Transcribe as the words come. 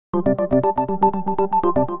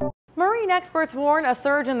Marine experts warn a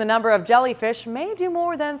surge in the number of jellyfish may do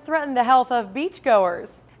more than threaten the health of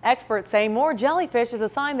beachgoers. Experts say more jellyfish is a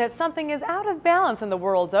sign that something is out of balance in the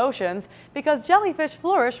world's oceans because jellyfish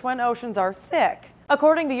flourish when oceans are sick.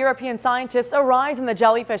 According to European scientists, a rise in the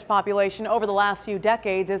jellyfish population over the last few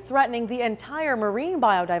decades is threatening the entire marine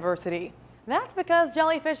biodiversity. That's because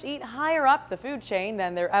jellyfish eat higher up the food chain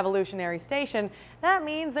than their evolutionary station. That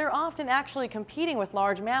means they're often actually competing with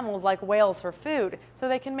large mammals like whales for food, so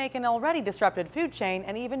they can make an already disrupted food chain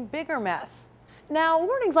an even bigger mess. Now,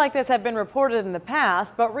 warnings like this have been reported in the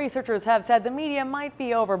past, but researchers have said the media might be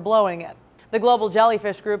overblowing it. The Global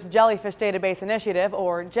Jellyfish Group's Jellyfish Database Initiative,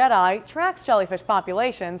 or JEDI, tracks jellyfish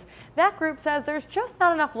populations. That group says there's just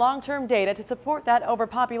not enough long-term data to support that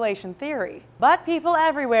overpopulation theory. But people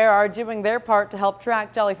everywhere are doing their part to help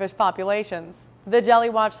track jellyfish populations. The Jelly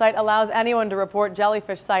Watch site allows anyone to report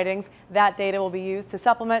jellyfish sightings. That data will be used to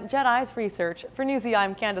supplement JEDI's research. For Newsy,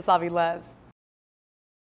 I'm Candace Avilés.